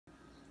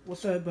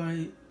What's up,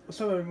 everybody?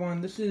 What's up, everyone?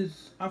 This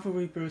is Alpha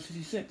Reaper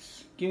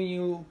 66, giving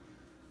you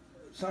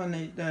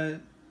something that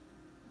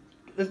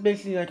it's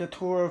basically like a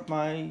tour of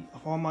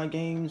all my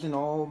games and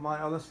all my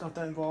other stuff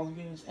that involves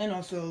games, and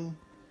also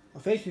a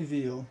face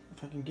reveal.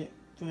 If I can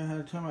figure out how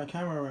to turn my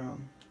camera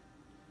around.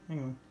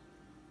 Hang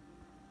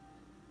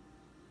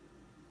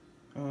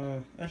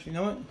on. Actually, you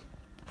know what?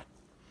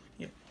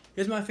 Yeah,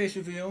 here's my face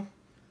reveal.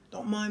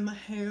 Don't mind my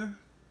hair.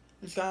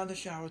 Just got out of the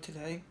shower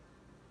today.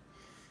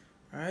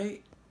 All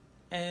right.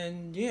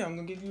 And yeah, I'm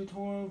gonna give you a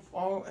tour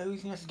of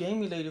everything that's game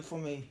related for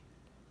me.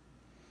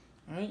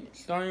 Alright,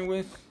 starting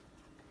with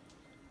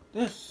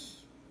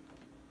this.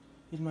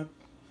 Here's my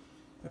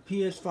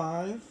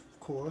PS5, of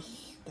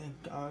course. Thank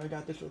God I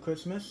got this for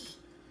Christmas.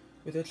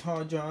 With its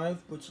hard drive,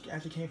 which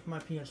actually came from my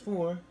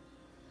PS4.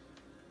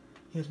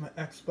 Here's my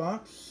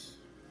Xbox.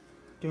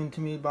 Given to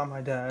me by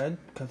my dad,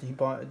 because he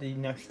bought the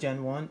next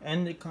gen one.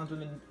 And it comes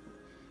with and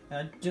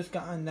I just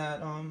gotten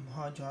that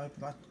hard drive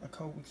about a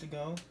couple weeks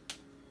ago.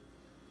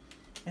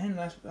 And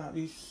last but not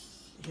least,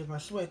 here's my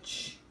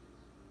Switch.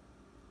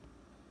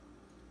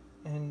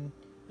 And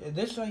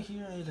this right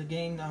here is a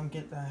game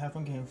that I have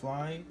on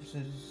GameFly. This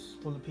is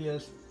for the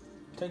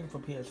technically for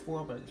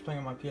PS4, but it's playing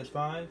on my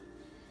PS5.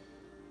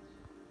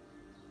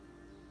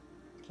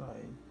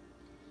 Sorry,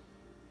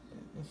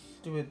 this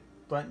stupid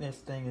brightness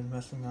thing is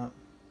messing up.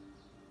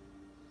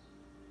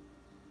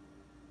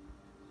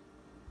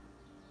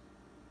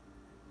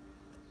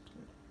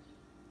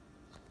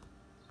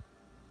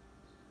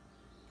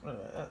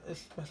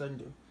 It's best I can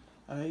do.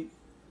 Alright.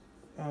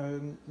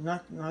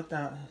 Not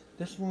that.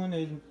 This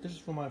is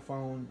for my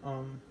phone.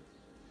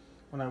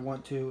 When I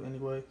want to,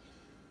 anyway.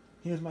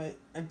 Here's my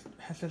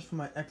headset for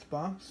my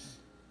Xbox.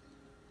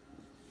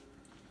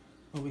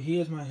 Over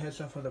here is my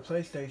headset for the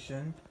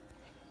PlayStation.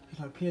 Here's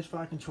my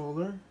PS5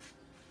 controller.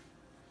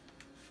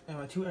 And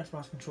my two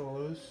Xbox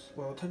controllers.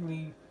 Well,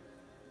 technically,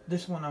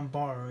 this one I'm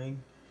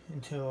borrowing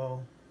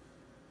until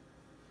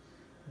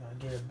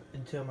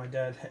until my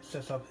dad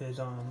sets up his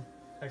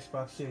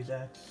Xbox Series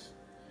X.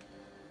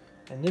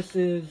 And this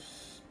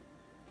is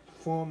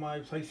for my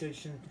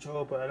PlayStation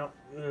controller, but I don't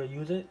really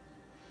use it.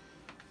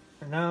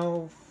 And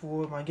now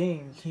for my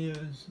games,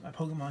 here's my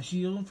Pokemon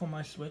Shield for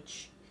my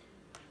Switch.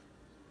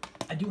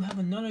 I do have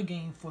another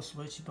game for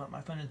Switch, but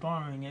my friend is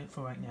borrowing it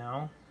for right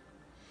now.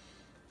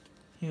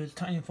 Here's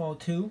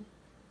Titanfall 2.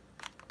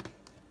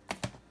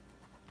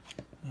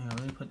 Yeah,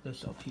 let me put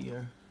this up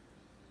here.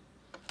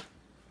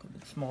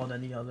 It's smaller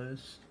than the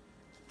others.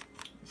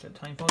 It's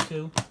Titanfall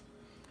 2.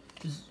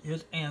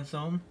 Here's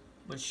Anthem,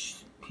 which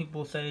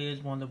people say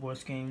is one of the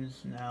worst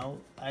games now.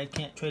 I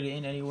can't trade it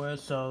in anywhere,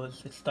 so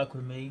it's stuck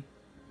with me.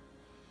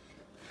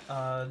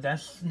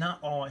 That's not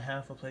all I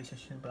have for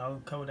PlayStation, but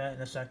I'll cover that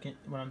in a second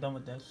when I'm done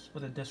with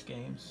the disc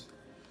games.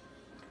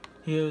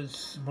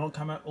 Here's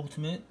Mortal Kombat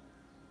Ultimate.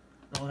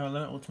 Mortal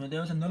Kombat Ultimate.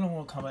 There's another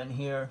Mortal Kombat in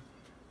here,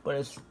 but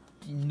it's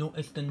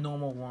the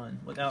normal one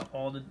without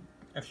all the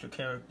extra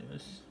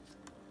characters.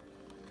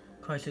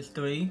 Crysis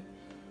 3.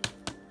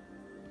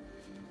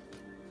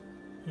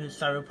 Here's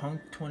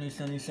Cyberpunk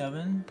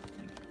 2077,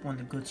 one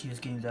of the glitchiest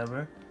games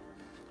ever.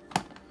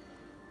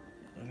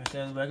 Like I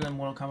said, regular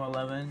Mortal Kombat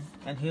 11,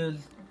 and here's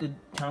the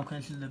Tom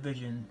Clancy's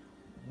Division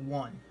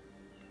 1.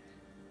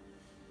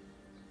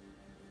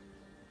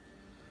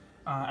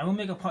 I will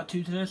make a part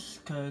 2 to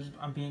this because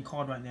I'm being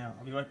called right now.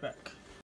 I'll be right back.